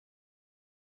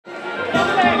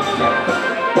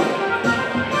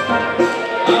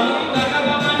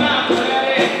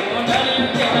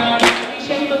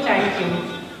Thank you,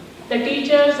 the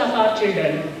teachers of our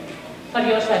children, for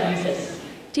your services.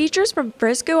 Teachers from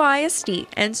Frisco ISD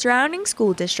and surrounding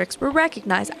school districts were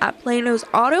recognized at Plano's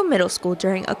Auto Middle School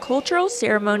during a cultural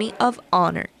ceremony of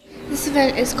honor. This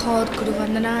event is called Guru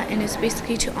Vandana, and it's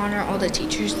basically to honor all the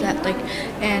teachers that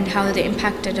and how they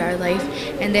impacted our life,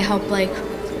 and they help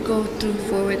go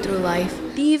forward through life.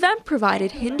 The event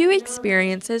provided Hindu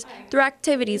experiences through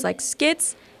activities like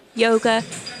skits, yoga,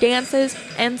 dances,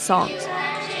 and songs.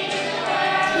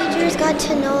 Teachers got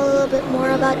to know a little bit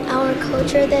more about our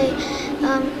culture. They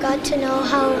got to know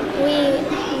how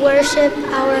we worship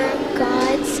our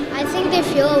gods. I think they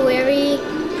feel very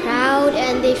proud,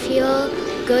 and they feel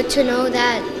good to know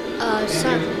that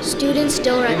some students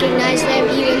still recognize them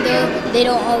even though they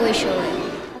don't always show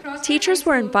it. Teachers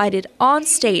were invited on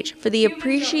stage for the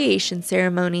appreciation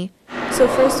ceremony. So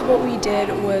first what we did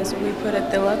was we put a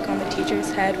tilak on the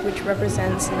teacher's head, which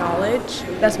represents knowledge.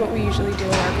 That's what we usually do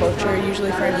in our culture,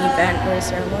 usually for an event or a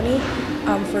ceremony,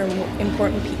 for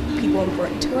important people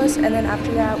important to us. And then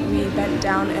after that we bent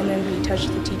down and then we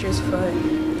touched the teacher's foot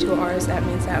to ours. That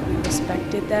means that we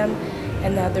respected them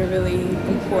and that they're really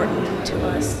important to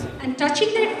us. And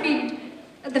touching their feet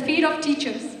at the feet of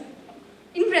teachers.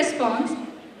 In response,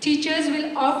 teachers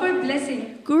will offer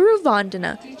blessing. Guru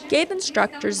Vandana gave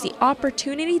instructors the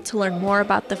opportunity to learn more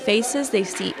about the faces they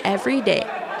see every day.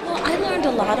 Well, I learned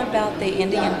a lot about the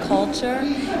Indian culture,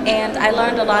 and I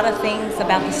learned a lot of things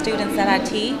about the students that I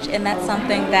teach, and that's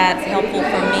something that's helpful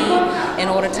for me in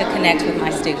order to connect with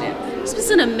my students. This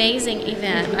was an amazing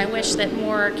event. I wish that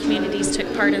more communities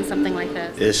took part in something like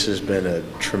this. This has been a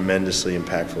tremendously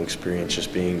impactful experience,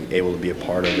 just being able to be a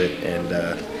part of it, and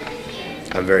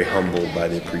I'm very humbled by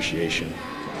the appreciation.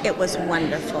 It was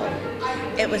wonderful.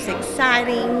 It was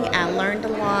exciting. I learned a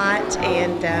lot,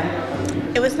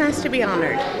 and it was nice to be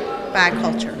honored by our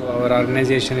culture. Our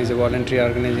organization is a voluntary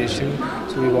organization,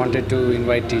 so we wanted to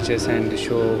invite teachers and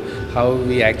show how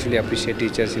we actually appreciate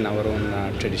teachers in our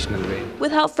own traditional way.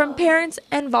 With help from parents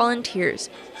and volunteers,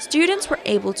 students were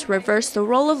able to reverse the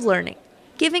role of learning,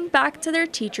 giving back to their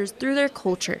teachers through their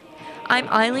culture. I'm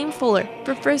Aileen Fuller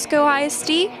for Frisco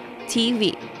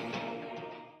ISD-TV.